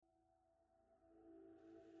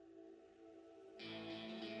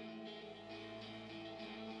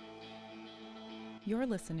You're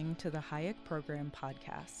listening to the Hayek Program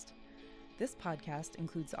podcast. This podcast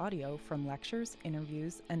includes audio from lectures,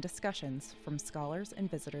 interviews, and discussions from scholars and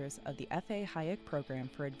visitors of the F.A. Hayek Program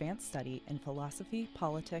for Advanced Study in Philosophy,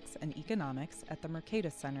 Politics, and Economics at the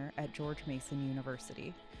Mercatus Center at George Mason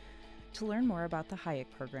University. To learn more about the Hayek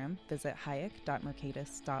Program, visit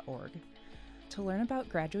hayek.mercatus.org. To learn about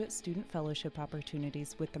graduate student fellowship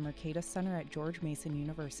opportunities with the Mercatus Center at George Mason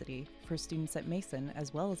University for students at Mason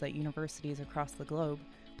as well as at universities across the globe,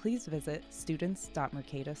 please visit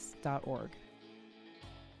students.mercatus.org.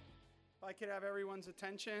 If I could have everyone's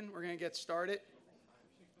attention, we're going to get started.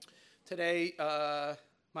 Today,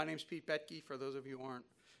 my name's Pete Betke. For those of you who aren't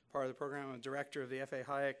part of the program, I'm a director of the F.A.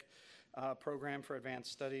 Hayek Program for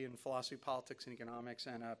Advanced Study in Philosophy, Politics, and Economics,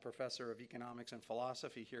 and a professor of economics and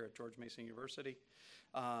philosophy here at George Mason University.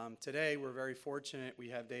 Today, we're very fortunate. We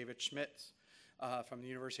have David Schmidtz from the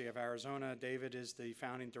University of Arizona. David is the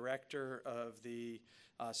founding director of the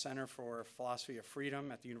Center for Philosophy of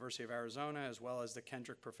Freedom at the University of Arizona, as well as the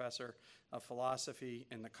Kendrick Professor of Philosophy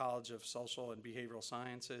in the College of Social and Behavioral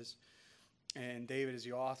Sciences. And David is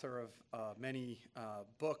the author of many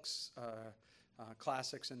books,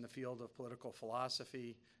 classics in the field of political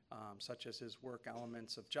philosophy, such as his work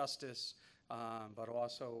Elements of Justice, but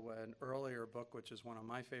also an earlier book, which is one of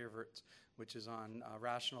my favorites, which is on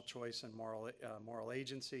rational choice and moral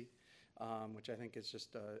agency, which I think is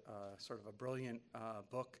just a sort of a brilliant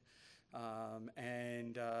book.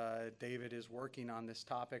 And David is working on this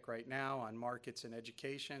topic right now on markets and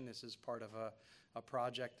education. This is part of a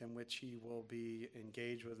project in which he will be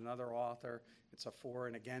engaged with another author. It's a for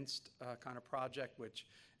and against kind of project, which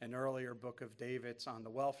an earlier book of David's on the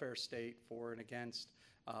welfare state, for and against,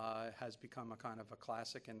 has become a kind of a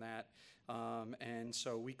classic in that. And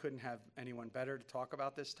so we couldn't have anyone better to talk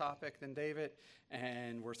about this topic than David,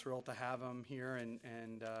 and we're thrilled to have him here and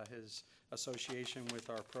his association with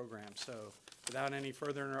our program. So without any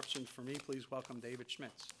further interruptions for me, please welcome David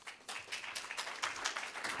Schmidtz.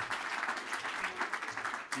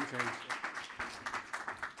 Okay.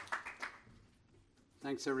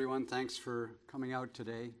 Thanks, everyone. Thanks for coming out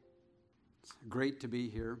today. It's great to be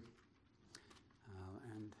here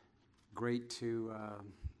and great to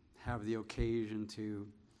have the occasion to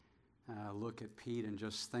look at Pete and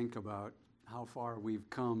just think about how far we've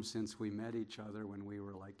come since we met each other when we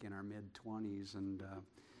were like in our mid-20s, and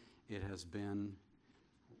it has been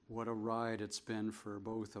what a ride it's been for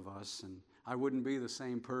both of us. And I wouldn't be the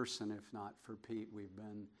same person if not for Pete. We've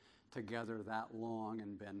been together that long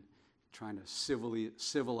and been trying to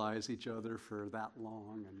civilize each other for that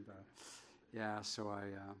long. And so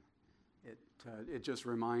it just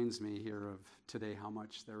reminds me here of today how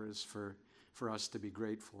much there is for us to be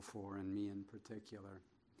grateful for, and me in particular.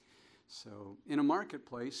 So in a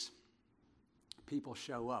marketplace, people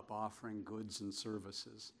show up offering goods and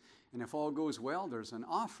services. And if all goes well, there's an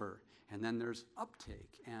offer, and then there's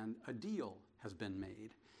uptake, and a deal has been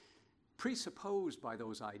made. Presupposed by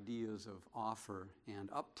those ideas of offer and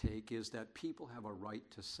uptake is that people have a right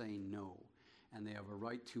to say no, and they have a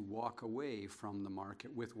right to walk away from the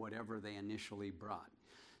market with whatever they initially brought.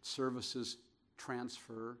 Services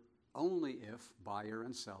transfer only if buyer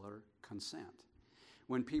and seller consent.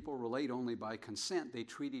 When people relate only by consent, they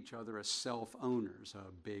treat each other as self-owners, a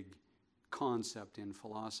big concept in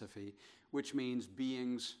philosophy, which means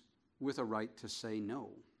beings with a right to say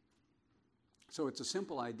no. So it's a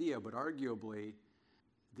simple idea, but arguably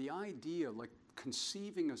the idea, like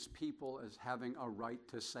conceiving us people as having a right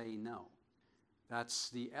to say no, that's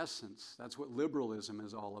the essence. That's what liberalism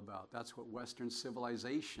is all about. That's what Western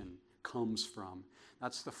civilization comes from.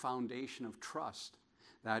 That's the foundation of trust.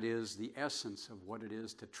 That is the essence of what it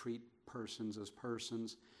is to treat persons as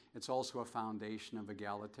persons. It's also a foundation of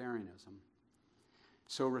egalitarianism.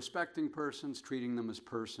 So respecting persons, treating them as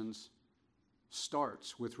persons,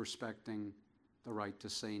 starts with respecting the right to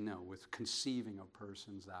say no, with conceiving of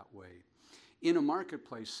persons that way. In a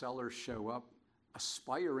marketplace, sellers show up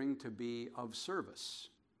aspiring to be of service.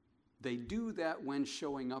 They do that when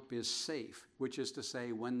showing up is safe, which is to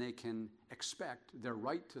say when they can expect their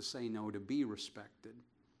right to say no to be respected.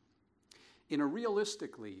 In a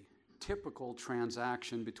realistically typical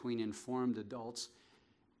transaction between informed adults,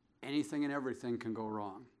 anything and everything can go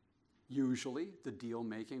wrong. Usually, the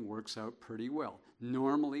deal-making works out pretty well.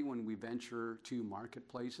 Normally, when we venture to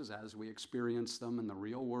marketplaces, as we experience them in the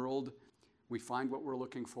real world, we find what we're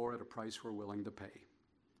looking for at a price we're willing to pay.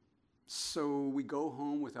 So we go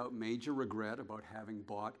home without major regret about having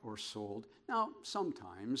bought or sold. Now,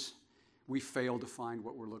 sometimes we fail to find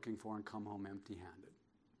what we're looking for and come home empty-handed.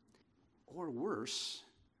 Or worse,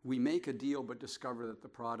 we make a deal but discover that the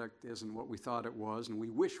product isn't what we thought it was, and we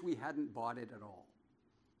wish we hadn't bought it at all.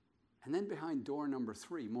 And then behind door number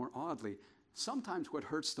 3, more oddly, sometimes what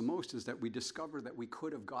hurts the most is that we discover that we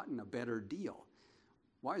could have gotten a better deal.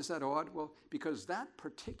 Why is that odd? Well, because that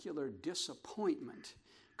particular disappointment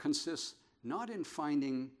consists not in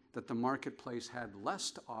finding that the marketplace had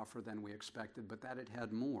less to offer than we expected, but that it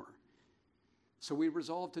had more. So we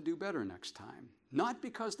resolved to do better next time. Not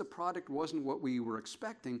because the product wasn't what we were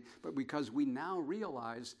expecting, but because we now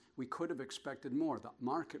realize we could have expected more. The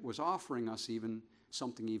market was offering us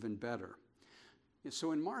something even better.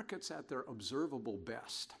 So in markets at their observable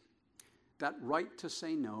best, that right to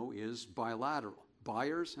say no is bilateral.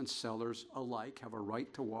 Buyers and sellers alike have a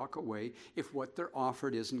right to walk away if what they're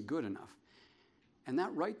offered isn't good enough. And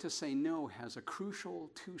that right to say no has a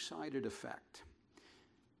crucial two-sided effect.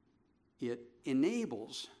 It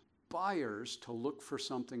enables buyers to look for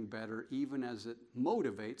something better, even as it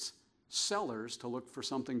motivates sellers to look for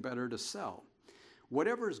something better to sell.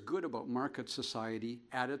 Whatever is good about market society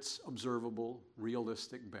at its observable,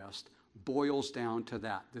 realistic best boils down to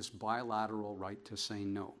that, this bilateral right to say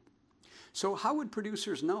no. So how would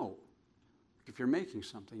producers know if you're making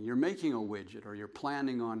something, you're making a widget, or you're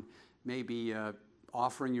planning on maybe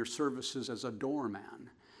offering your services as a doorman?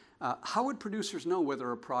 How would producers know whether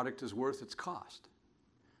a product is worth its cost,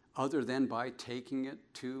 other than by taking it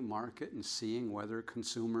to market and seeing whether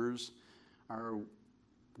consumers are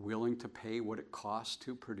willing to pay what it costs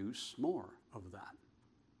to produce more of that?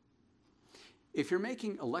 If you're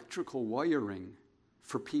making electrical wiring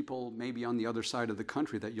for people maybe on the other side of the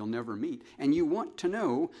country that you'll never meet, and you want to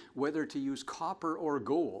know whether to use copper or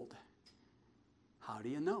gold, how do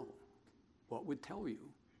you know? What would tell you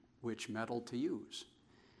which metal to use?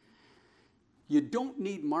 You don't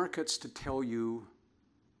need markets to tell you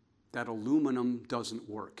that aluminum doesn't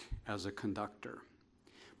work as a conductor.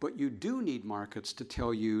 But you do need markets to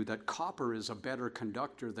tell you that copper is a better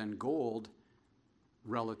conductor than gold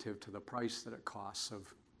relative to the price that it costs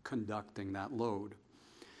of conducting that load.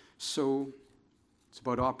 So it's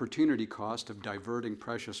about opportunity cost of diverting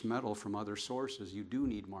precious metal from other sources. You do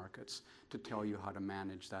need markets to tell you how to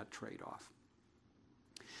manage that trade-off.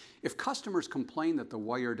 If customers complain that the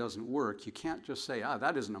wire doesn't work, you can't just say,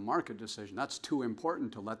 that isn't a market decision. That's too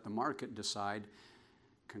important to let the market decide.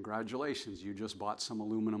 Congratulations, you just bought some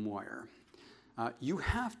aluminum wire. You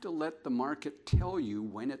have to let the market tell you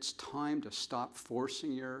when it's time to stop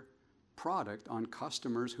forcing your product on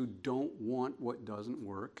customers who don't want what doesn't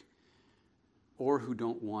work or who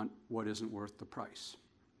don't want what isn't worth the price.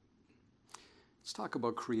 Let's talk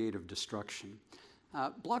about creative destruction.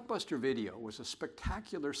 Blockbuster Video was a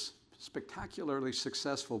spectacularly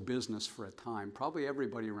successful business for a time. Probably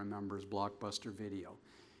everybody remembers Blockbuster Video.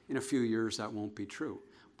 In a few years, that won't be true.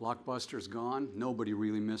 Blockbuster's gone, nobody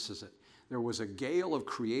really misses it. There was a gale of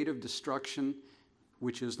creative destruction,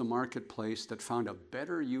 which is the marketplace, that found a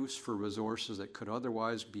better use for resources that could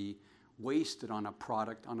otherwise be wasted on a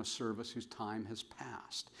product, on a service whose time has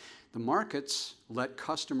passed. The markets let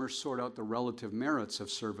customers sort out the relative merits of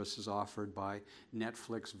services offered by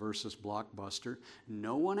Netflix versus Blockbuster.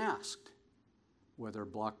 No one asked whether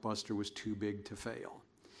Blockbuster was too big to fail.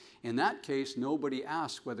 In that case, nobody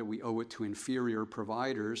asked whether we owe it to inferior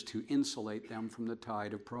providers to insulate them from the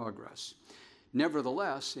tide of progress.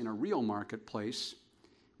 Nevertheless, in a real marketplace,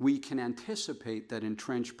 we can anticipate that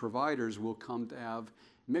entrenched providers will come to have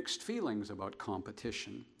mixed feelings about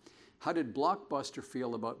competition. How did Blockbuster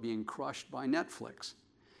feel about being crushed by Netflix?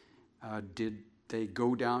 Did they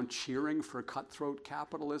go down cheering for cutthroat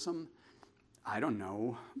capitalism? I don't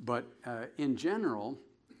know, but in general,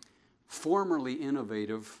 formerly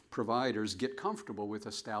innovative providers get comfortable with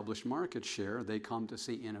established market share. They come to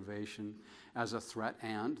see innovation as a threat,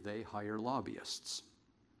 and they hire lobbyists.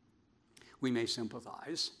 We may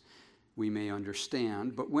sympathize, we may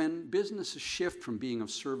understand, but when businesses shift from being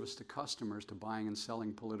of service to customers to buying and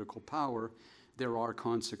selling political power, there are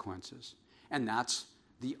consequences. And that's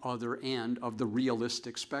the other end of the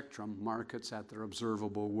realistic spectrum, markets at their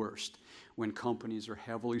observable worst, when companies are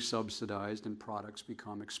heavily subsidized and products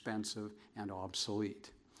become expensive and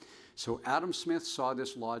obsolete. So Adam Smith saw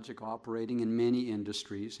this logic operating in many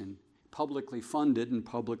industries, in publicly funded and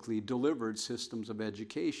publicly delivered systems of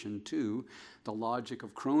education too. The logic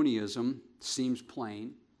of cronyism seems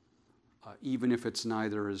plain, even if it's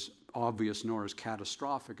neither as obvious nor as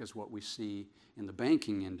catastrophic as what we see in the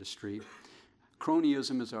banking industry.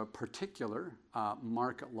 Cronyism is a particular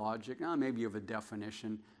market logic, maybe of a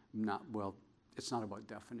definition, it's not about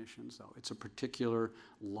definitions though. It's a particular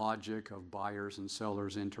logic of buyers and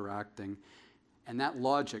sellers interacting. And that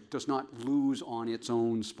logic does not lose on its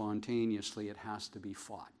own spontaneously. It has to be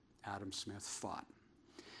fought. Adam Smith fought.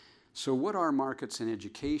 So what are markets in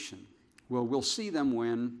education? Well, we'll see them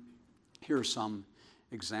when Here are some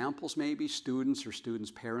examples maybe. Students or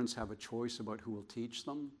students' parents have a choice about who will teach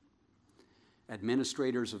them.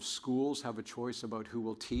 Administrators of schools have a choice about who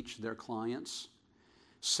will teach their clients.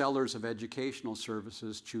 Sellers of educational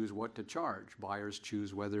services choose what to charge. Buyers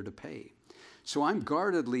choose whether to pay. So I'm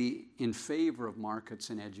guardedly in favor of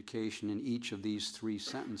markets in education in each of these three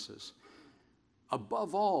sentences.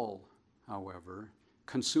 Above all, however,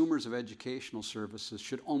 consumers of educational services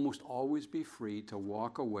should almost always be free to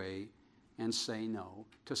walk away and say no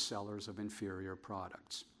to sellers of inferior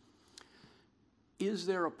products. Is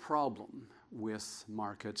there a problem with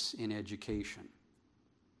markets in education?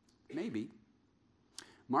 Maybe.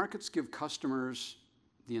 Markets give customers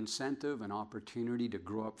the incentive and opportunity to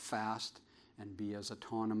grow up fast and be as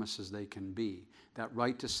autonomous as they can be. That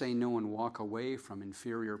right to say no and walk away from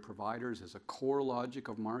inferior providers is a core logic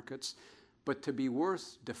of markets, but to be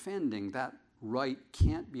worth defending, that right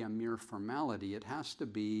can't be a mere formality. It has to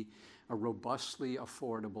be a robustly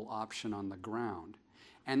affordable option on the ground.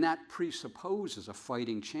 And that presupposes a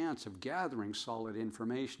fighting chance of gathering solid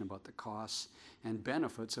information about the costs and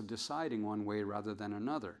benefits of deciding one way rather than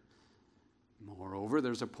another. Moreover,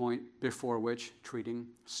 there's a point before which treating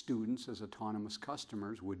students as autonomous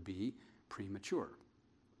customers would be premature.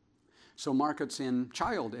 So markets in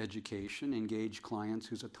child education engage clients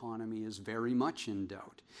whose autonomy is very much in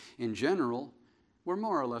doubt. In general, we're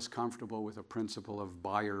more or less comfortable with a principle of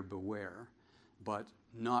buyer beware, but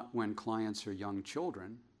not when clients are young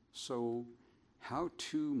children. So how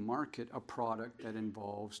to market a product that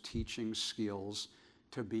involves teaching skills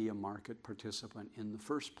to be a market participant in the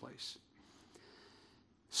first place?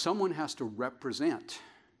 Someone has to represent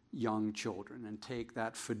young children and take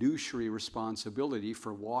that fiduciary responsibility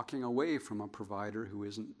for walking away from a provider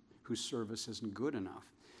whose service isn't good enough.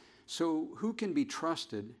 So who can be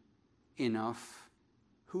trusted enough,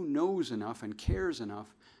 who knows enough and cares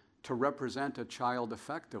enough to represent a child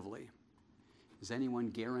effectively? Is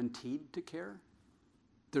anyone guaranteed to care?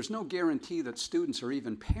 There's no guarantee that students or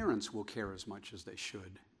even parents will care as much as they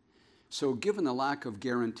should. So given the lack of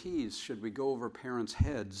guarantees, should we go over parents'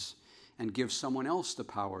 heads and give someone else the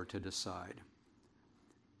power to decide?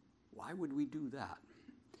 Why would we do that?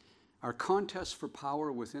 Are contests for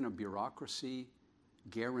power within a bureaucracy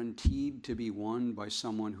guaranteed to be won by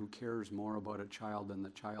someone who cares more about a child than the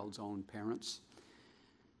child's own parents?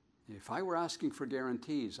 If I were asking for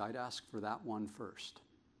guarantees, I'd ask for that one first.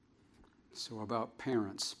 So about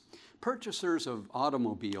parents. Purchasers of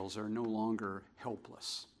automobiles are no longer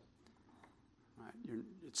helpless.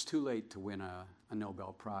 It's too late to win a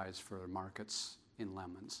Nobel Prize for markets in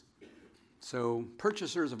lemons. So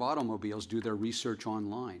purchasers of automobiles do their research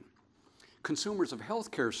online. Consumers of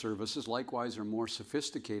healthcare services likewise are more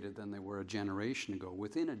sophisticated than they were a generation ago.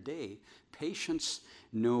 Within a day, patients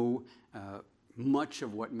know much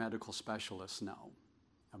of what medical specialists know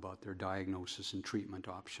about their diagnosis and treatment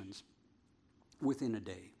options. Within a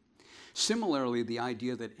day. Similarly, the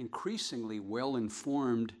idea that increasingly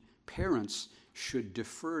well-informed parents should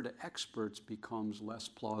defer to experts becomes less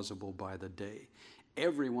plausible by the day.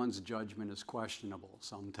 Everyone's judgment is questionable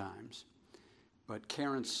sometimes, but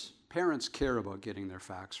parents care about getting their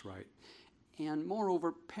facts right. And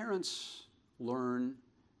moreover, parents learn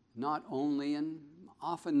not only and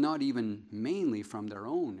often not even mainly from their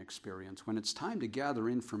own experience. When it's time to gather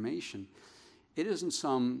information, it isn't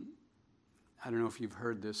some, I don't know if you've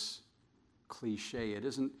heard this cliche, it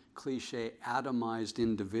isn't cliche atomized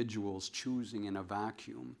individuals choosing in a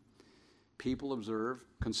vacuum. People observe,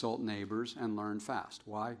 consult neighbors, and learn fast.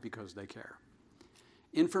 Why? Because they care.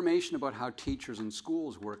 Information about how teachers and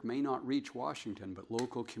schools work may not reach Washington, but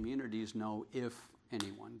local communities know if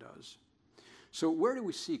anyone does. So where do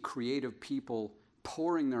we see creative people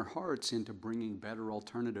pouring their hearts into bringing better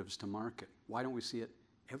alternatives to market? Why don't we see it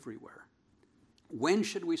everywhere? When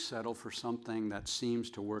should we settle for something that seems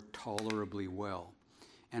to work tolerably well?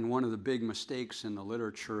 And one of the big mistakes in the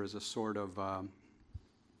literature is a sort of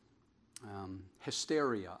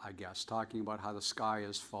hysteria, I guess, talking about how the sky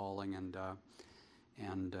is falling and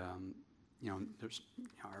you know,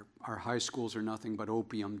 our high schools are nothing but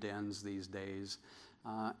opium dens these days.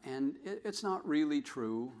 And it's not really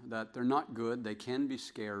true that they're not good. They can be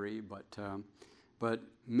scary, but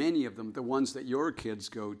many of them, the ones that your kids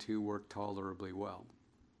go to, work tolerably well.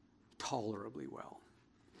 Tolerably well.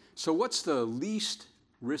 So what's the least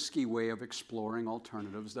risky way of exploring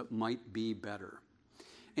alternatives that might be better?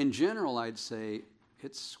 In general, I'd say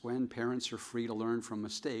it's when parents are free to learn from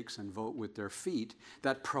mistakes and vote with their feet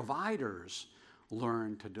that providers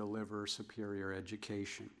learn to deliver superior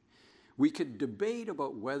education. We could debate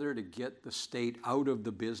about whether to get the state out of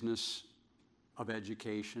the business of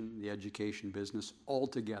education, the education business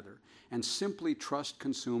altogether, and simply trust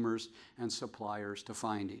consumers and suppliers to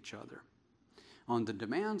find each other. On the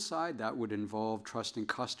demand side, that would involve trusting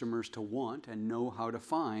customers to want and know how to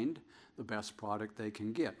find the best product they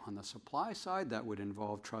can get. On the supply side, that would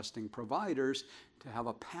involve trusting providers to have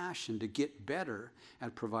a passion to get better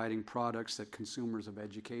at providing products that consumers of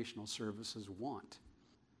educational services want.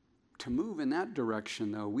 To move in that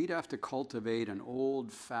direction, though, we'd have to cultivate an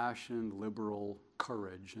old-fashioned liberal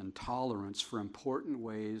courage and tolerance for important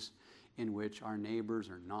ways in which our neighbors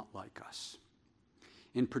are not like us.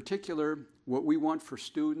 In particular, what we want for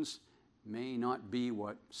students may not be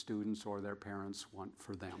what students or their parents want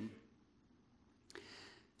for them.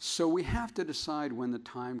 So we have to decide when the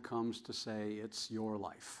time comes to say it's your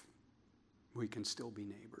life. We can still be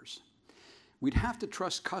neighbors. We'd have to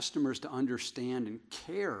trust customers to understand and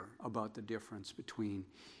care about the difference between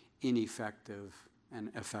ineffective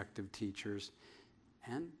and effective teachers,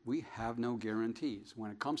 and we have no guarantees.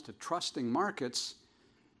 When it comes to trusting markets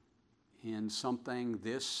in something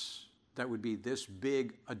that would be this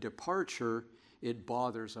big a departure, it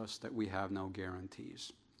bothers us that we have no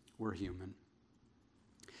guarantees. We're human.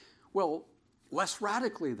 Well, less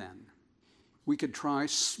radically then, we could try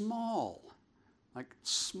small,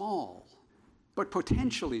 but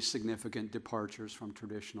potentially significant departures from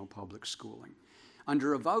traditional public schooling.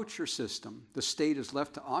 Under a voucher system, the state is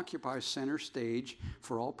left to occupy center stage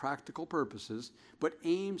for all practical purposes, but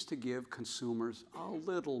aims to give consumers a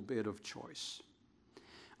little bit of choice.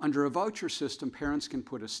 Under a voucher system, parents can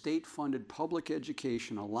put a state-funded public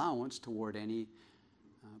education allowance toward any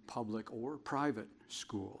public or private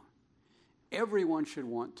school. Everyone should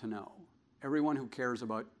want to know, everyone who cares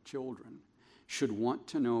about children should want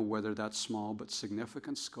to know whether that small but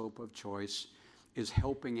significant scope of choice is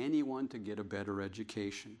helping anyone to get a better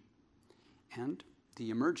education. And the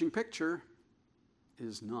emerging picture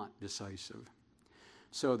is not decisive.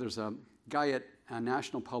 So there's a guy at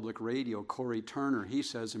National Public Radio, Corey Turner. He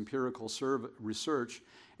says empirical research,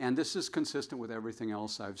 and this is consistent with everything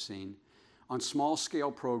else I've seen, on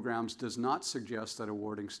small-scale programs does not suggest that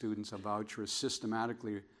awarding students a voucher is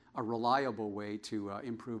systematically a reliable way to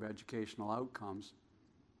improve educational outcomes.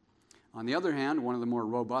 On the other hand, one of the more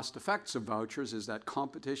robust effects of vouchers is that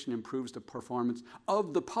competition improves the performance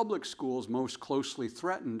of the public schools most closely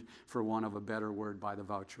threatened, for want of a better word, by the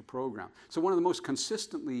voucher program. So one of the most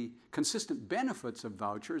consistent benefits of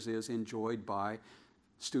vouchers is enjoyed by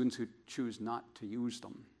students who choose not to use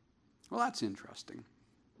them. Well, that's interesting.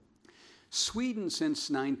 Sweden, since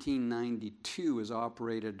 1992, has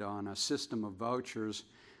operated on a system of vouchers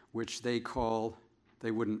which they call,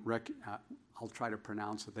 I'll try to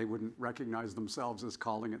pronounce it, they wouldn't recognize themselves as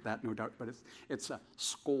calling it that, no doubt, but it's a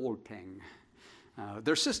skolting.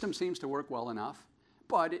 Their system seems to work well enough,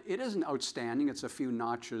 but it isn't outstanding. It's a few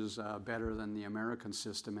notches better than the American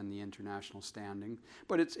system in the international standing,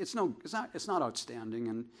 but it's not outstanding,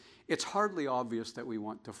 and it's hardly obvious that we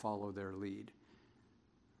want to follow their lead.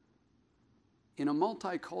 In a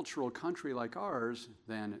multicultural country like ours,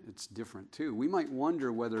 then it's different too. We might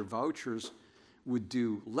wonder whether vouchers would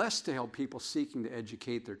do less to help people seeking to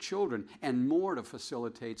educate their children and more to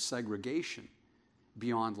facilitate segregation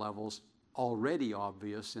beyond levels already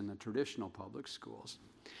obvious in the traditional public schools.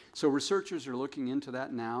 So researchers are looking into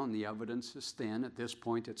that now, and the evidence is thin. At this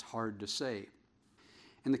point, it's hard to say.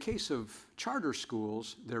 In the case of charter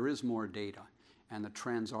schools, there is more data, and the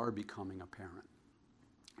trends are becoming apparent.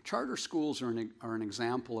 Charter schools are an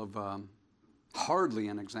example of, hardly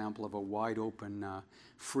an example of a wide open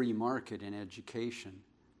free market in education.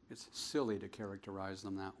 It's silly to characterize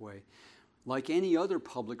them that way. Like any other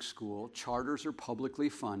public school, charters are publicly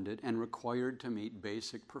funded and required to meet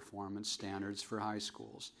basic performance standards for high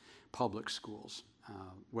schools, public schools,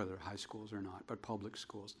 whether high schools or not, but public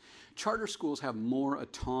schools. Charter schools have more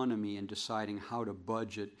autonomy in deciding how to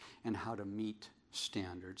budget and how to meet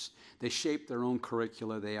standards. They shape their own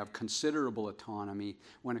curricula. They have considerable autonomy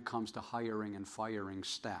when it comes to hiring and firing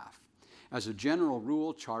staff. As a general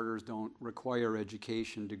rule, charters don't require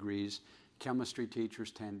education degrees. Chemistry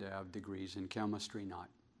teachers tend to have degrees in chemistry, not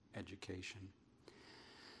education.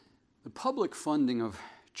 The public funding of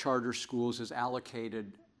charter schools is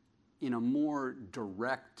allocated in a more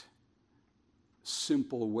direct,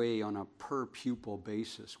 simple way on a per pupil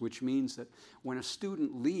basis, which means that when a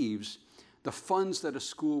student leaves, the funds that a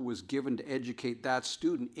school was given to educate that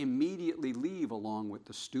student immediately leave along with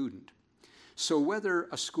the student. So whether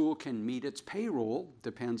a school can meet its payroll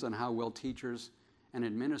depends on how well teachers and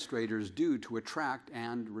administrators do to attract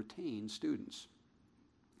and retain students.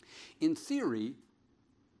 In theory,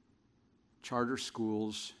 charter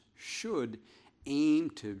schools should aim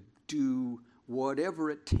to do whatever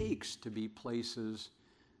it takes to be places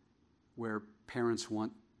where parents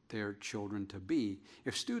want their children to be.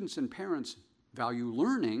 If students and parents value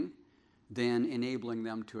learning, then enabling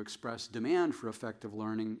them to express demand for effective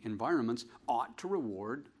learning environments ought to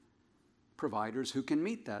reward providers who can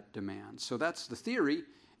meet that demand. So that's the theory,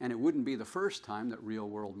 and it wouldn't be the first time that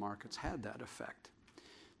real-world markets had that effect.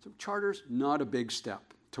 So charters, not a big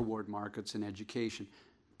step toward markets in education,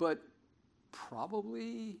 but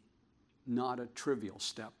probably not a trivial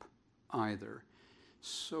step either.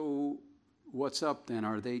 So what's up then?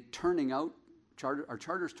 Are they turning out, are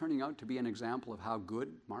charters turning out to be an example of how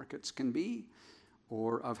good markets can be,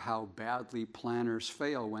 or of how badly planners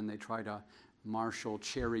fail when they try to marshal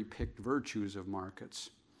cherry-picked virtues of markets?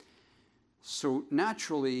 So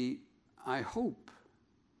naturally, I hope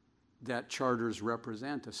that charters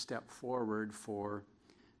represent a step forward for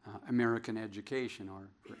American education, or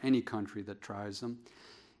for any country that tries them.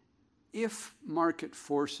 If market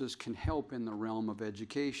forces can help in the realm of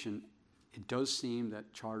education, it does seem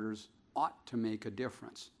that charters ought to make a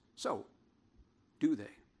difference. So, do they?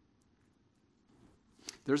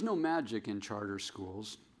 There's no magic in charter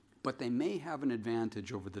schools, but they may have an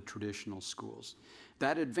advantage over the traditional schools.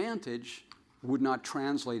 That advantage would not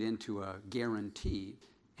translate into a guarantee,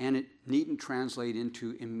 and it needn't translate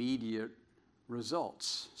into immediate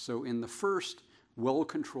results. So in the first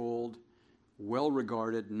well-controlled,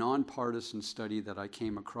 well-regarded, nonpartisan study that I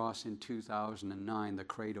came across in 2009, the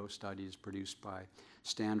Credo studies produced by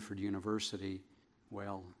Stanford University,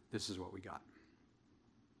 well, this is what we got.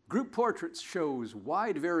 Group portraits shows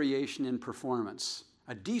wide variation in performance.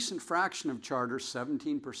 A decent fraction of charters,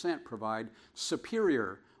 17%, provide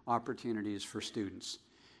superior opportunities for students.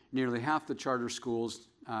 Nearly half the charter schools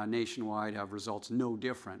nationwide have results no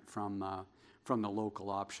different from the local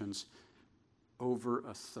options. Over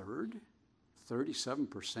a third,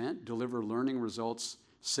 37%, deliver learning results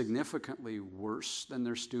significantly worse than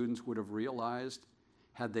their students would have realized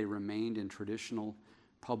had they remained in traditional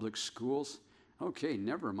public schools. Okay,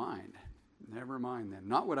 never mind then.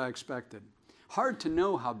 Not what I expected. Hard to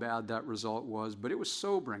know how bad that result was, but it was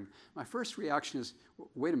sobering. My first reaction is,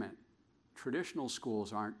 wait a minute, traditional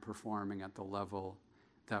schools aren't performing at the level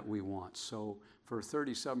that we want. So for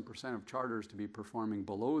 37% of charters to be performing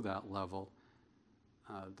below that level,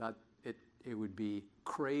 it would be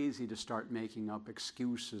crazy to start making up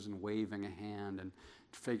excuses and waving a hand and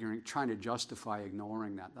trying to justify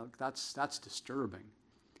ignoring that. That's disturbing.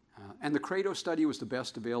 And the Credo study was the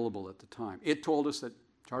best available at the time. It told us that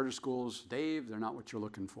charter schools, Dave, they're not what you're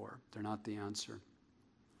looking for. They're not the answer.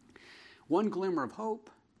 One glimmer of hope,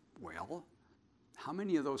 well, how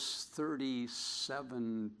many of those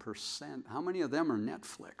 37%, how many of them are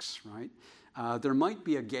Netflix, right? There might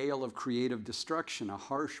be a gale of creative destruction, a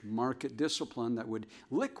harsh market discipline that would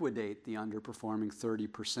liquidate the underperforming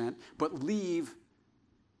 30%, but leave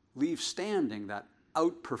standing that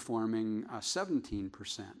outperforming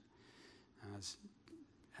 17%.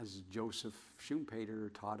 As Joseph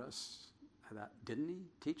Schumpeter taught us, didn't he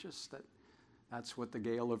teach us that that's what the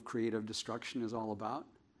gale of creative destruction is all about?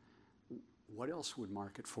 What else would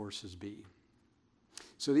market forces be?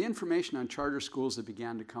 So the information on charter schools that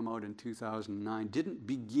began to come out in 2009 didn't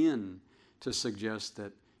begin to suggest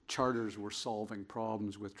that charters were solving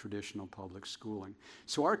problems with traditional public schooling.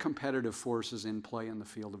 So are competitive forces in play in the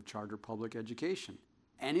field of charter public education?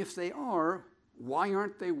 And if they are, why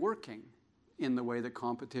aren't they working in the way that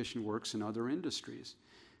competition works in other industries?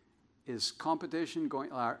 Is competition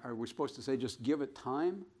going, are we supposed to say just give it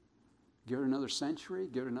time? Give it another century,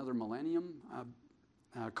 give it another millennium?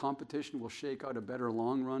 Competition will shake out a better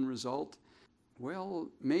long-run result? Well,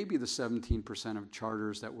 maybe the 17% of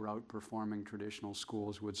charters that were outperforming traditional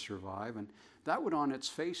schools would survive, and that would on its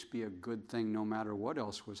face be a good thing no matter what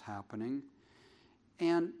else was happening.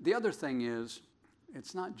 And the other thing is,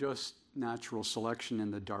 it's not just natural selection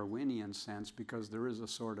in the Darwinian sense, because there is a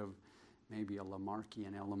sort of maybe a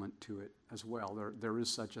Lamarckian element to it as well. There is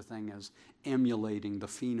such a thing as emulating the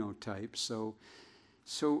phenotype. So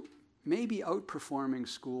maybe outperforming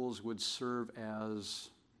schools would serve as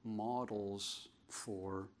models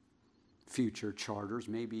for future charters,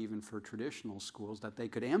 maybe even for traditional schools that they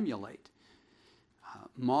could emulate.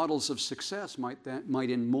 Models of success might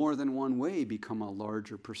in more than one way become a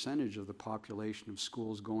larger percentage of the population of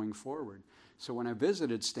schools going forward. So when I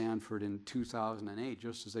visited Stanford in 2008,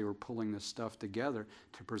 just as they were pulling this stuff together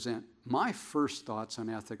to present my first thoughts on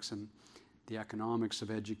ethics and the economics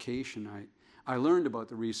of education, I learned about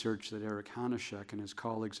the research that Eric Hanashek and his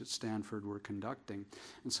colleagues at Stanford were conducting.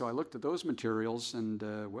 And so I looked at those materials and,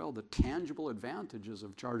 well, the tangible advantages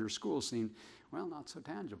of charter schools seemed, well, not so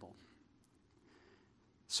tangible.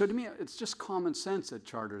 So to me, it's just common sense that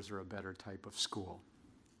charters are a better type of school,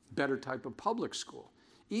 better type of public school,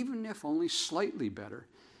 even if only slightly better.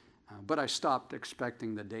 But I stopped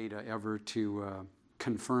expecting the data ever to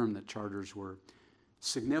confirm that charters were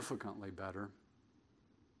significantly better.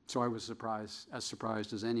 So I was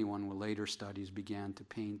surprised as anyone when later studies began to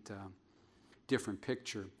paint a different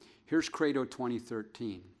picture. Here's Credo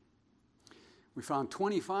 2013. We found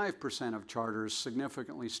 25% of charters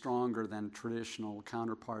significantly stronger than traditional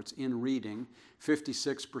counterparts in reading,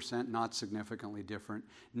 56% not significantly different,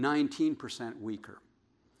 19% weaker.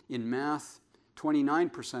 In math,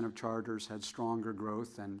 29% of charters had stronger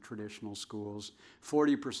growth than traditional schools,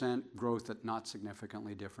 40% growth at not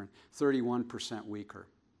significantly different, 31% weaker.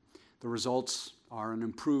 The results are an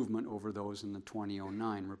improvement over those in the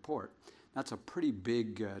 2009 report. That's a pretty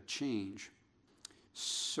big change.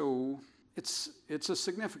 So it's a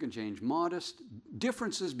significant change. Modest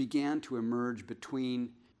differences began to emerge between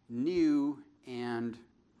new and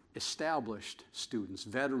established students,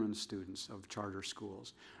 veteran students of charter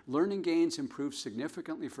schools. Learning gains improved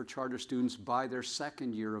significantly for charter students by their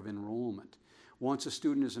second year of enrollment. Once a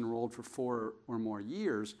student is enrolled for 4 or more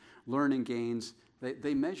years, learning gains,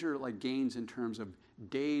 they measure like gains in terms of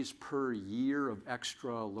days per year of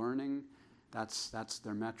extra learning. That's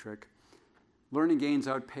their metric. Learning gains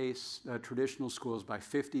outpace traditional schools by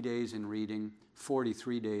 50 days in reading,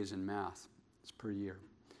 43 days in math. It's per year.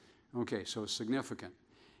 Okay, so significant.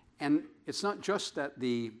 And it's not just that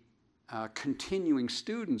the continuing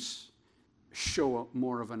students show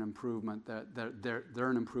more of an improvement, that they're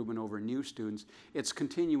an improvement over new students. It's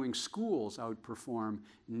continuing schools outperform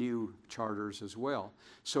new charters as well.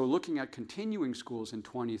 So looking at continuing schools in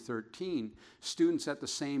 2013, students at the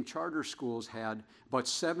same charter schools had about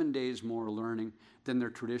 7 days more learning than their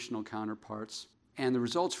traditional counterparts. And the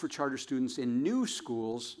results for charter students in new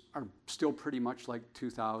schools are still pretty much like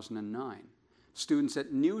 2009. Students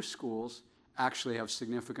at new schools actually have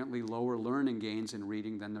significantly lower learning gains in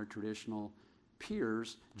reading than their traditional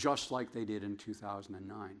peers, just like they did in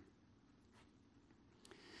 2009.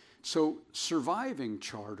 So surviving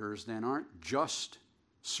charters then aren't just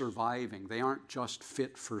surviving. They aren't just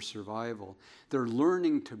fit for survival. They're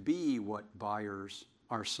learning to be what buyers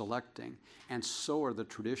are selecting, and so are the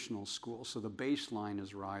traditional schools. So the baseline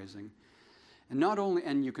is rising. And not only,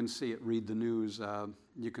 and you can see it, read the news,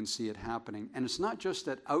 you can see it happening. And it's not just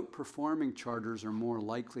that outperforming charters are more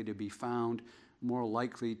likely to be found, more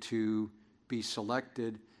likely to be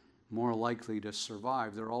selected, more likely to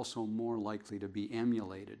survive. They're also more likely to be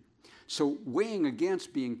emulated. So weighing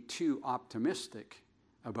against being too optimistic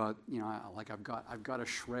about, like I've got a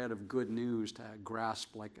shred of good news to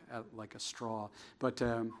grasp like a straw, but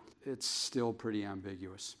it's still pretty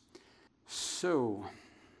ambiguous. So,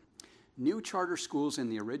 new charter schools in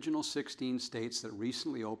the original 16 states that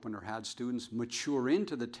recently opened or had students mature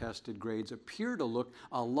into the tested grades appear to look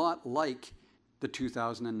a lot like the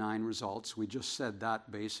 2009 results. We just said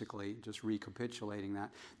that basically, just recapitulating that.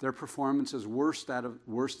 Their performance is worse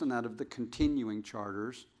than that of the continuing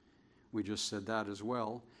charters. We just said that as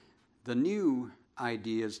well. The new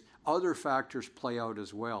idea is other factors play out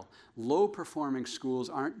as well. Low-performing schools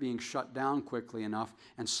aren't being shut down quickly enough,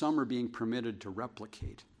 and some are being permitted to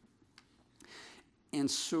replicate. And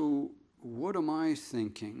so what am I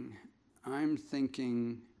thinking? I'm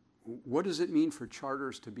thinking, what does it mean for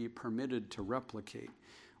charters to be permitted to replicate?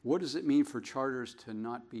 What does it mean for charters to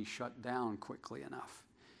not be shut down quickly enough?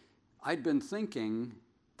 I'd been thinking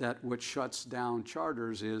that what shuts down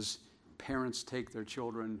charters is parents take their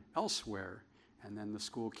children elsewhere, and then the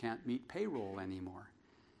school can't meet payroll anymore.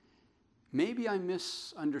 Maybe I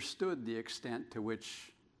misunderstood the extent to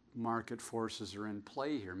which market forces are in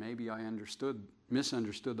play here. Maybe I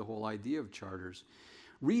misunderstood the whole idea of charters.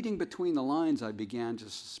 Reading between the lines, I began to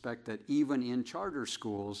suspect that even in charter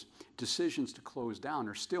schools, decisions to close down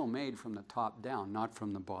are still made from the top down, not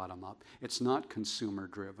from the bottom up. It's not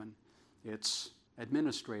consumer-driven. It's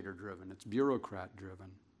administrator-driven. It's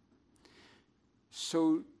bureaucrat-driven.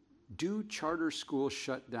 So do charter schools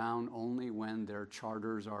shut down only when their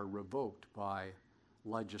charters are revoked by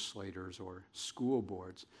legislators or school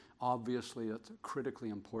boards? Obviously, that's a critically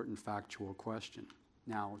important factual question.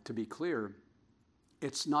 Now, to be clear,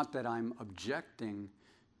 it's not that I'm objecting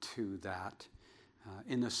to that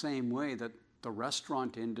in the same way that the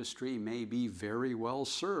restaurant industry may be very well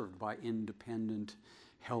served by independent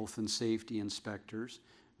health and safety inspectors.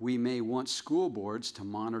 We may want school boards to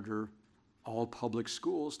monitor all public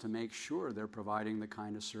schools to make sure they're providing the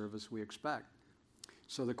kind of service we expect.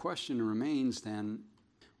 So the question remains then,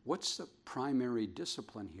 what's the primary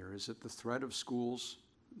discipline here? Is it the threat of schools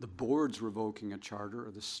the board's revoking a charter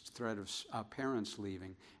or the threat of parents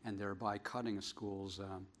leaving and thereby cutting a school's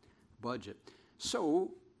budget.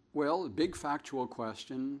 So, well, big factual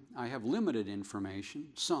question. I have limited information,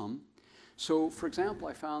 some. So, for example,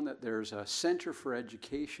 I found that there's a Center for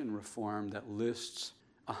Education Reform that lists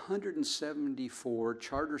 174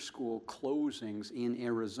 charter school closings in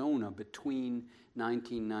Arizona between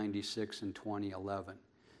 1996 and 2011.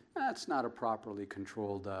 That's not a properly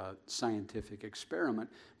controlled scientific experiment,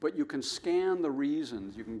 but you can scan the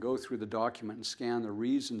reasons. You can go through the document and scan the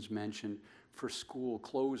reasons mentioned for school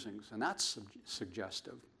closings, and that's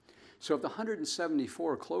suggestive. So of the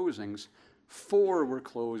 174 closings, 4 were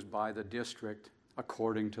closed by the district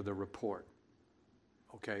according to the report.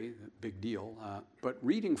 Okay, big deal. But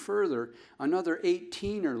reading further, another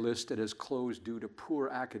 18 are listed as closed due to poor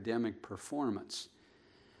academic performance.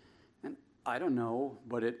 And I don't know,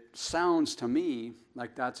 but it sounds to me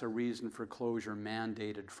like that's a reason for closure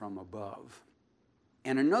mandated from above.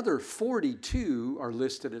 And another 42 are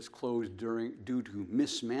listed as closed due to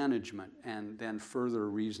mismanagement, and then further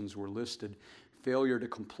reasons were listed: failure to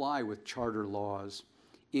comply with charter laws,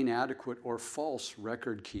 inadequate or false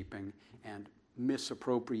record keeping, and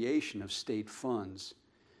misappropriation of state funds.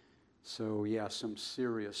 So yeah, some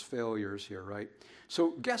serious failures here, right?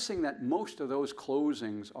 So guessing that most of those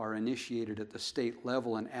closings are initiated at the state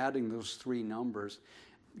level and adding those 3 numbers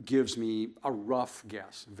gives me a rough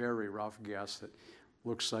guess, very rough guess, that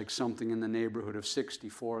looks like something in the neighborhood of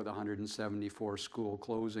 64 of the 174 school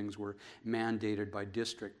closings were mandated by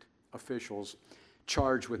district officials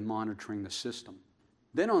charged with monitoring the system.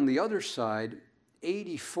 Then on the other side,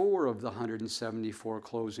 84 of the 174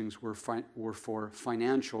 closings were for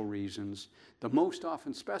financial reasons, the most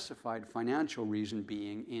often specified financial reason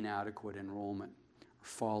being inadequate enrollment, or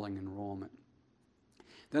falling enrollment.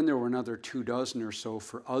 Then there were another 24 or so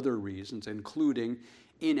for other reasons, including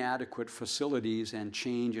inadequate facilities and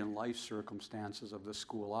change in life circumstances of the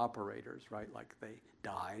school operators, right? Like they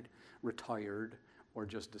died, retired, or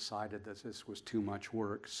just decided that this was too much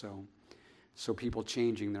work. So people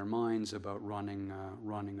changing their minds about running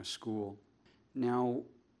a school. Now,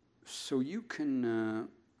 so you can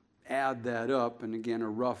add that up, and again, a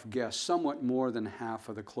rough guess, somewhat more than half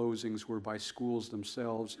of the closings were by schools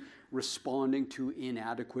themselves responding to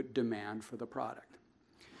inadequate demand for the product.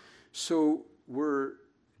 So were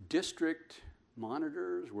district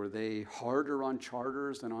monitors, were they harder on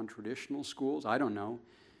charters than on traditional schools? I don't know,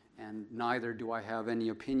 and neither do I have any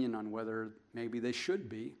opinion on whether maybe they should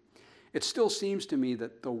be. It still seems to me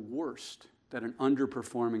that the worst that an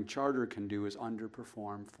underperforming charter can do is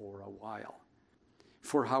underperform for a while,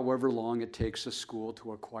 for however long it takes a school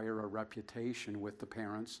to acquire a reputation with the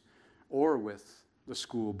parents or with the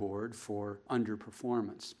school board for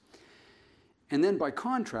underperformance. And then by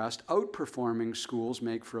contrast, outperforming schools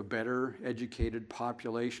make for a better educated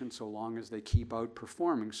population so long as they keep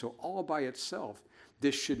outperforming. So all by itself,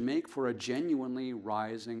 this should make for a genuinely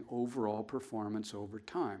rising overall performance over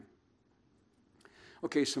time.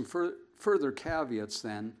 Okay, some further caveats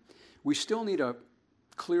then. We still need a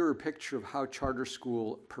clearer picture of how charter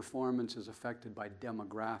school performance is affected by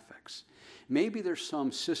demographics. Maybe there's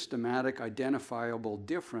some systematic identifiable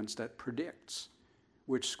difference that predicts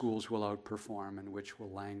which schools will outperform and which will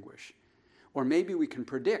languish. Or maybe we can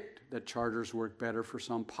predict that charters work better for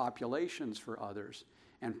some populations for others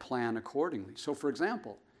and plan accordingly. So for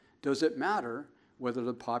example, does it matter whether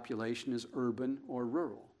the population is urban or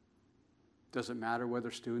rural? Does it matter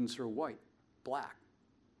whether students are white, black,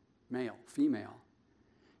 male, female?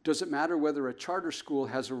 Does it matter whether a charter school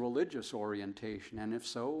has a religious orientation? And if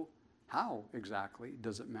so, how exactly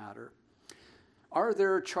does it matter? Are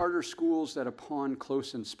there charter schools that upon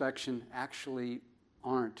close inspection actually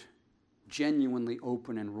aren't genuinely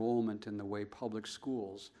open enrollment in the way public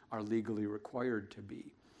schools are legally required to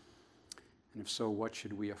be? And if so, what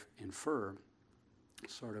should we infer?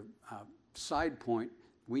 Sort of side point,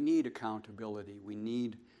 we need accountability, we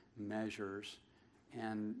need measures,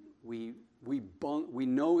 and we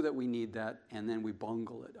know that we need that, and then we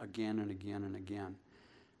bungle it again and again and again.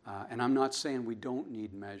 And I'm not saying we don't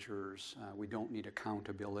need measures, we don't need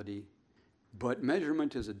accountability, but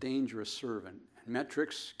measurement is a dangerous servant.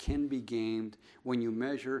 Metrics can be gamed. When you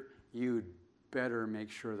measure, you'd better make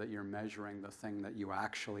sure that you're measuring the thing that you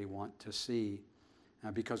actually want to see.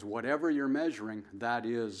 Because whatever you're measuring, that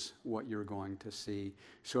is what you're going to see.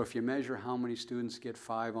 So if you measure how many students get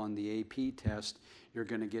 5 on the AP test, you're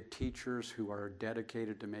going to get teachers who are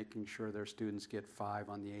dedicated to making sure their students get 5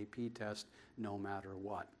 on the AP test no matter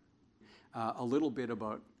what. A little bit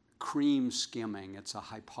about cream skimming. It's a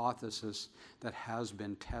hypothesis that has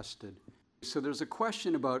been tested. So there's a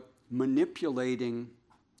question about manipulating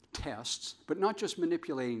tests, but not just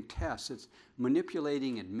manipulating tests, it's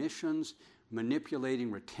manipulating admissions,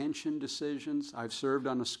 manipulating retention decisions. I've served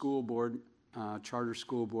on a school board, charter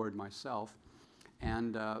school board myself,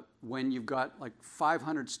 and when you've got like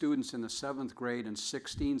 500 students in the 7th grade and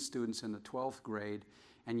 16 students in the 12th grade,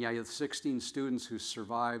 and you have 16 students who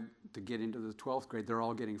survived to get into the 12th grade, they're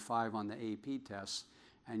all getting 5 on the AP tests,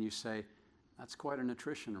 and you say, that's quite an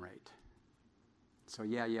attrition rate. So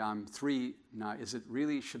yeah, I'm 3. Now,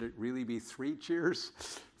 should it really be 3 cheers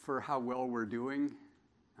for how well we're doing?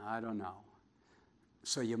 I don't know.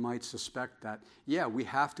 So you might suspect that, yeah, we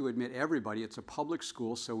have to admit everybody. It's a public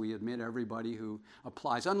school, so we admit everybody who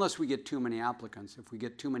applies, unless we get too many applicants. If we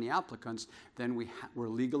get too many applicants, then we're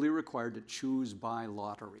legally required to choose by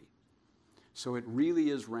lottery. So it really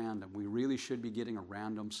is random. We really should be getting a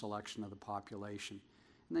random selection of the population.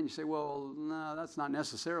 And then you say, well, no, that's not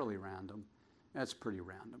necessarily random. That's pretty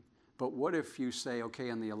random. But what if you say, okay,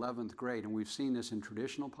 in the 11th grade, and we've seen this in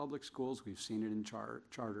traditional public schools, we've seen it in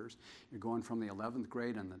charters, you're going from the 11th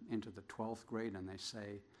grade and into the 12th grade, and they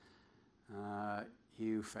say,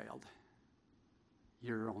 you failed.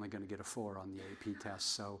 You're only going to get a 4 on the AP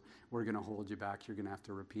test, so we're going to hold you back. You're going to have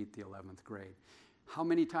to repeat the 11th grade. How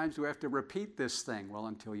many times do we have to repeat this thing? Well,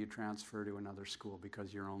 until you transfer to another school,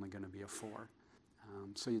 because you're only going to be a 4.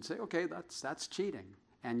 So you'd say, okay, that's cheating.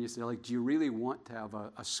 And you say, like, do you really want to have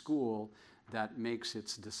a school that makes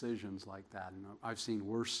its decisions like that? And I've seen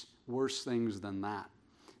worse things than that.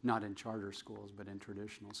 Not in charter schools, but in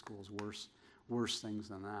traditional schools, worse things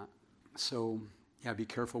than that. So, yeah, be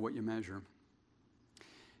careful what you measure.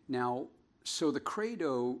 Now, so the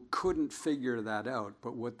Credo couldn't figure that out,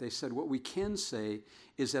 but what they said, what we can say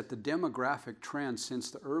is that the demographic trends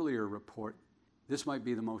since the earlier report, this might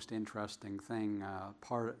be the most interesting thing,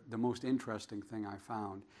 the most interesting thing I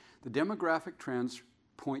found. The demographic trends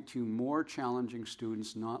point to more challenging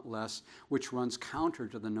students, not less, which runs counter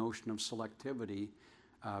to the notion of selectivity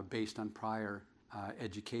based on prior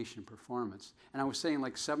education performance. And I was saying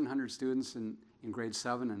like 700 students in grade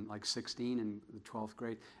 7 and like 16 in the 12th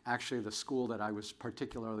grade. Actually, the school that I was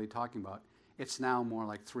particularly talking about, it's now more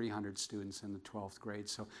like 300 students in the 12th grade.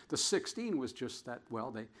 So the 16 was just that,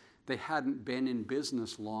 well, they hadn't been in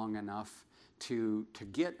business long enough to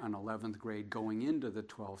get an 11th grade going into the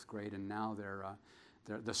 12th grade, and now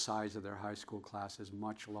the size of their high school class is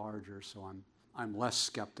much larger, so I'm less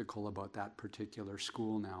skeptical about that particular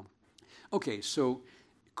school now. Okay, so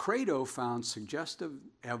Credo found suggestive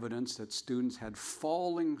evidence that students had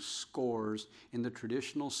falling scores in the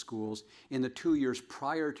traditional schools in the 2 years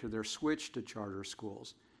prior to their switch to charter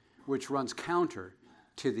schools, which runs counter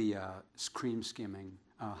to the cream skimming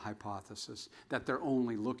hypothesis, that they're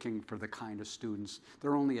only looking for the kind of students,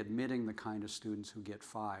 they're only admitting the kind of students who get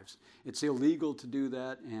 5s. It's illegal to do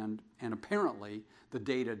that, and apparently the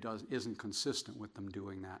data isn't consistent with them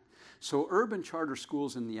doing that. So urban charter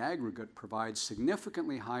schools in the aggregate provide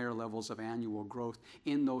significantly higher levels of annual growth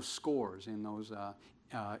in those scores, in those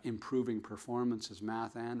improving performances,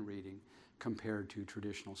 math and reading, compared to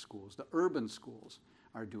traditional schools. The urban schools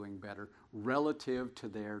are doing better relative to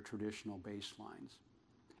their traditional baselines.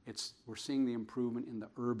 We're seeing the improvement in the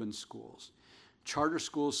urban schools. Charter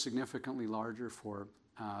schools significantly larger for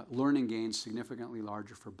learning gains, significantly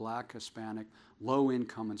larger for Black, Hispanic,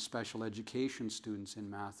 low-income, and special education students in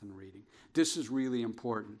math and reading. This is really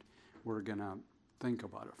important. We're going to think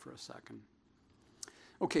about it for a second.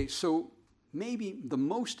 Okay, so maybe the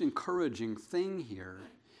most encouraging thing here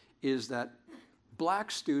is that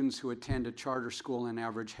Black students who attend a charter school on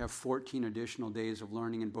average have 14 additional days of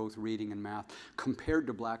learning in both reading and math compared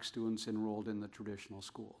to Black students enrolled in the traditional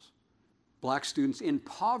schools. Black students in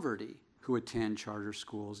poverty who attend charter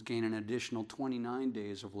schools gain an additional 29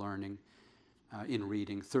 days of learning in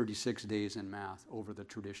reading, 36 days in math over the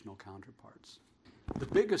traditional counterparts. The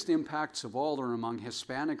biggest impacts of all are among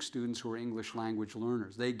Hispanic students who are English language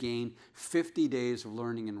learners. They gain 50 days of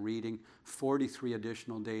learning in reading, 43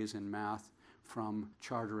 additional days in math from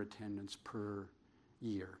charter attendance per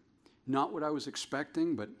year. Not what I was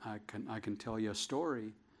expecting, but I can tell you a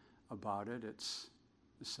story about it. It's,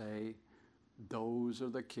 say, those are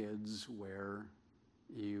the kids where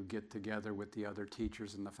you get together with the other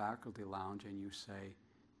teachers in the faculty lounge and you say,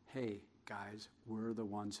 hey, guys, we're the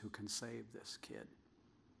ones who can save this kid.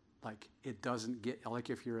 Like, it doesn't get, like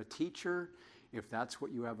if you're a teacher, if that's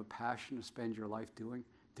what you have a passion to spend your life doing,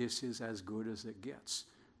 this is as good as it gets.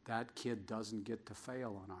 That kid doesn't get to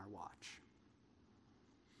fail on our watch.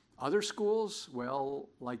 Other schools, well,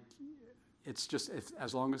 like, it's just,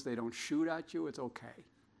 as long as they don't shoot at you, it's okay.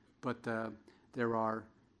 But there are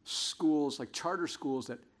schools, like charter schools,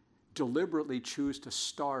 that deliberately choose to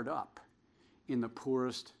start up in the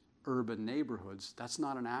poorest urban neighborhoods, that's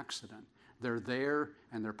not an accident. They're there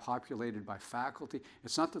and they're populated by faculty.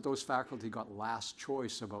 It's not that those faculty got last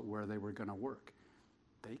choice about where they were going to work.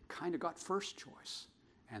 They kind of got first choice,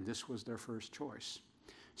 and this was their first choice.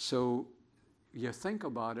 So you think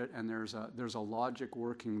about it, and there's a logic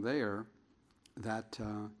working there that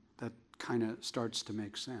kind of starts to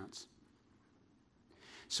make sense.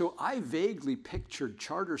 So I vaguely pictured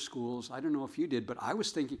charter schools. I don't know if you did, but I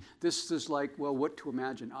was thinking this is like, well, what to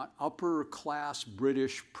imagine? Upper class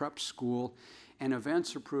British prep school, and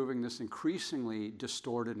events are proving this increasingly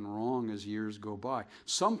distorted and wrong as years go by.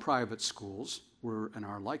 Some private schools were and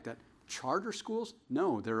are like that. Charter schools?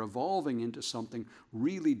 No, they're evolving into something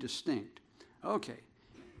really distinct. Okay,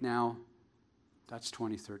 now that's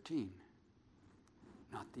 2013.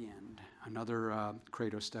 Not the end. Another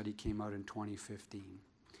Credo study came out in 2015.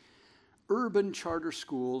 Urban charter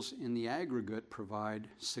schools in the aggregate provide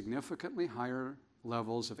significantly higher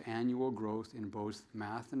levels of annual growth in both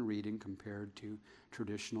math and reading compared to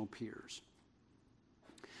traditional peers.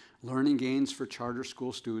 Learning gains for charter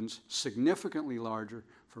school students significantly larger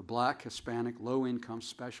for Black, Hispanic, low-income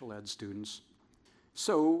special ed students.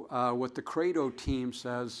 So what the Credo team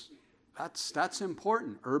says, that's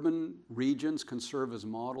important. Urban regions can serve as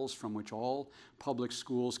models from which all public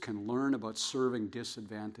schools can learn about serving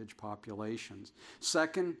disadvantaged populations.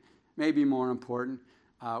 Second, maybe more important,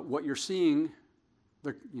 what you're seeing,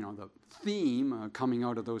 the theme coming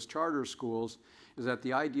out of those charter schools is that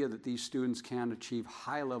the idea that these students can achieve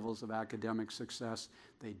high levels of academic success,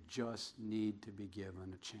 they just need to be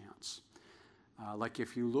given a chance. Like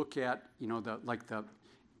if you look at,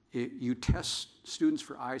 you test students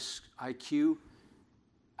for IQ,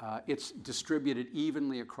 it's distributed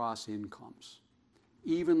evenly across incomes,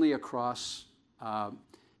 evenly across,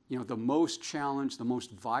 the most challenged, the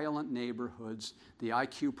most violent neighborhoods, the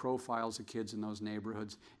IQ profiles of kids in those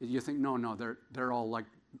neighborhoods. You think, no, they're all like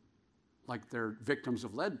they're victims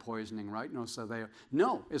of lead poisoning, right?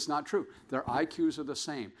 No, it's not true. Their IQs are the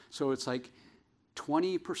same. So it's like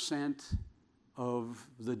 20% of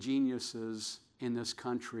the geniuses in this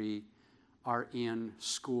country are in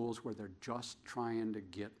schools where they're just trying to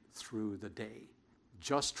get through the day,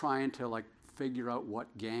 just trying to figure out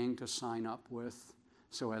what gang to sign up with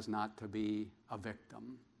so as not to be a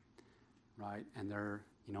victim, right? And they're,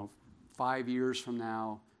 5 years from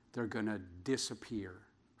now, they're going to disappear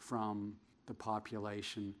from the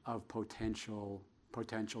population of potential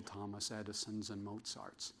Thomas Edisons and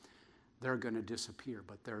Mozarts. They're going to disappear,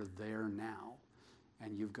 but they're there now.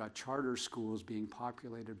 And you've got charter schools being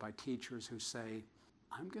populated by teachers who say,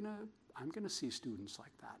 I'm gonna see students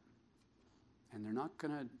like that. And they're not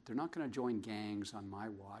gonna join gangs on my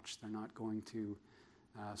watch. They're not going to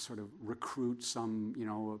sort of recruit some,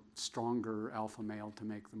 stronger alpha male to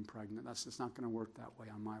make them pregnant. It's not gonna work that way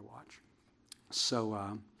on my watch.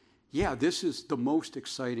 So, this is the most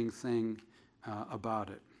exciting thing about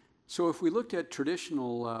it. So if we looked at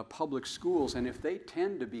traditional public schools, and if they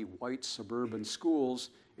tend to be white suburban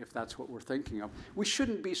schools, if that's what we're thinking of, we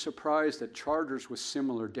shouldn't be surprised that charters with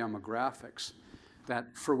similar demographics,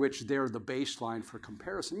 for which they're the baseline for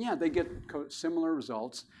comparison. Yeah, they get similar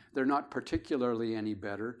results. They're not particularly any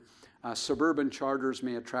better. Suburban charters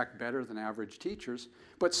may attract better than average teachers,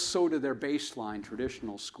 but so do their baseline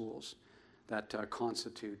traditional schools that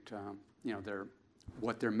constitute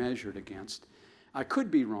what they're measured against. I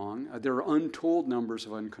could be wrong. There are untold numbers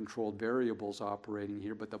of uncontrolled variables operating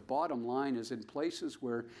here, but the bottom line is in places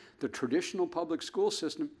where the traditional public school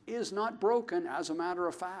system is not broken, as a matter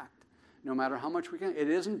of fact. No matter how much we can, it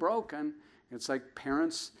isn't broken. It's like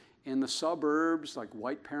parents in the suburbs, like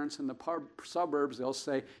white parents in the suburbs, they'll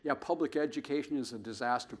say, yeah, public education is a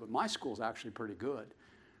disaster, but my school's actually pretty good,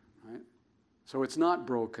 right? So it's not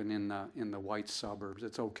broken in the white suburbs.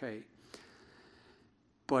 It's okay.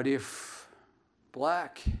 But if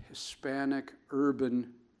Black, Hispanic,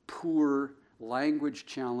 urban, poor,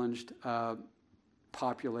 language-challenged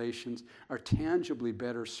populations are tangibly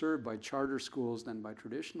better served by charter schools than by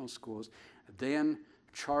traditional schools, then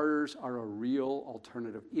charters are a real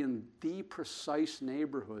alternative in the precise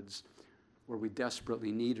neighborhoods where we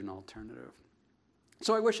desperately need an alternative.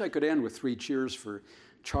 So I wish I could end with 3 cheers for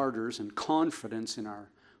charters and confidence in our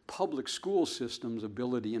public school system's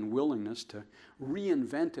ability and willingness to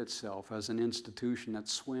reinvent itself as an institution that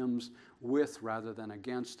swims with rather than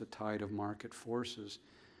against a tide of market forces.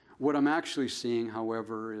 What I'm actually seeing,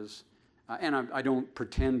 however, is, and I don't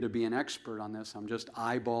pretend to be an expert on this, I'm just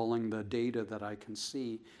eyeballing the data that I can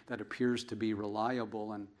see that appears to be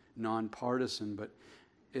reliable and nonpartisan, but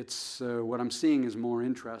it's what I'm seeing is more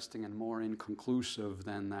interesting and more inconclusive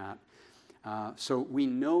than that. So we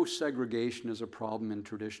know segregation is a problem in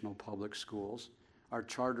traditional public schools. Are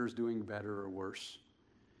charters doing better or worse?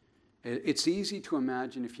 It's easy to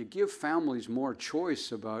imagine if you give families more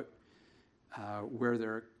choice about where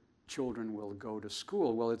their children will go to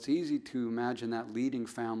school, well, it's easy to imagine that leading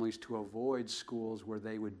families to avoid schools where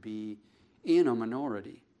they would be in a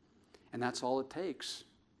minority. And that's all it takes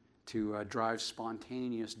to drive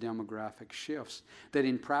spontaneous demographic shifts that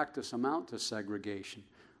in practice amount to segregation.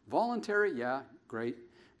 Voluntary, yeah, great,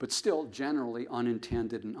 but still generally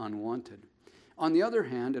unintended and unwanted. On the other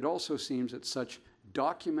hand, it also seems that such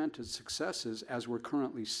documented successes as we're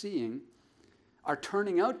currently seeing are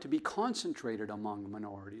turning out to be concentrated among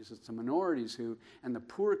minorities. It's the minorities who, and the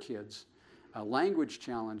poor kids,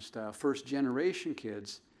 language-challenged first-generation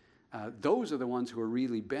kids, those are the ones who are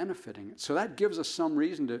really benefiting. So that gives us some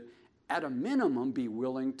reason to, at a minimum, be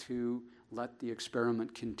willing to let the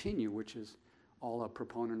experiment continue, which is all a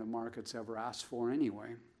proponent of markets ever asked for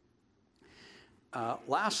anyway.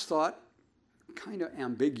 Last thought, kind of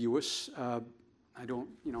ambiguous.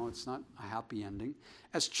 It's not a happy ending.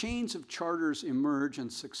 As chains of charters emerge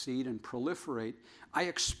and succeed and proliferate, I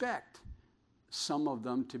expect some of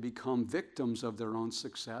them to become victims of their own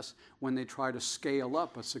success when they try to scale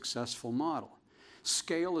up a successful model.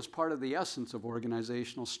 Scale is part of the essence of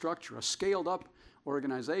organizational structure. A scaled up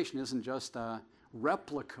organization isn't just a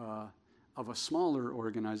replica of a smaller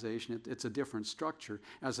organization. It's a different structure.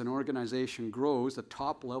 As an organization grows, the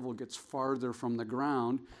top level gets farther from the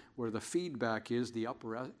ground, where the feedback is the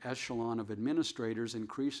upper echelon of administrators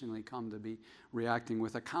increasingly come to be reacting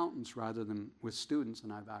with accountants rather than with students,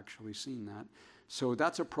 and I've actually seen that. So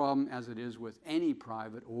that's a problem, as it is with any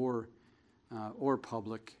private or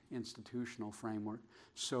public institutional framework.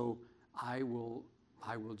 So I will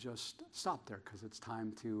just stop there because it's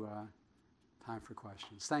time for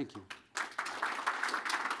questions. Thank you.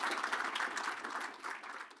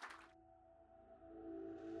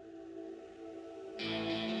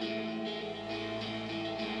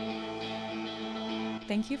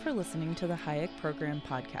 Thank you for listening to the Hayek Program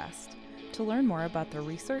podcast. To learn more about the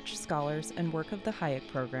research, scholars, and work of the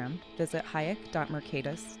Hayek Program, visit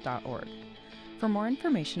hayek.mercatus.org. For more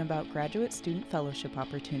information about graduate student fellowship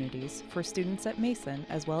opportunities for students at Mason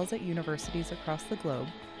as well as at universities across the globe,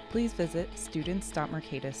 please visit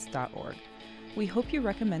students.mercatus.org. We hope you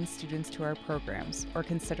recommend students to our programs or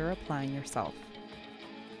consider applying yourself.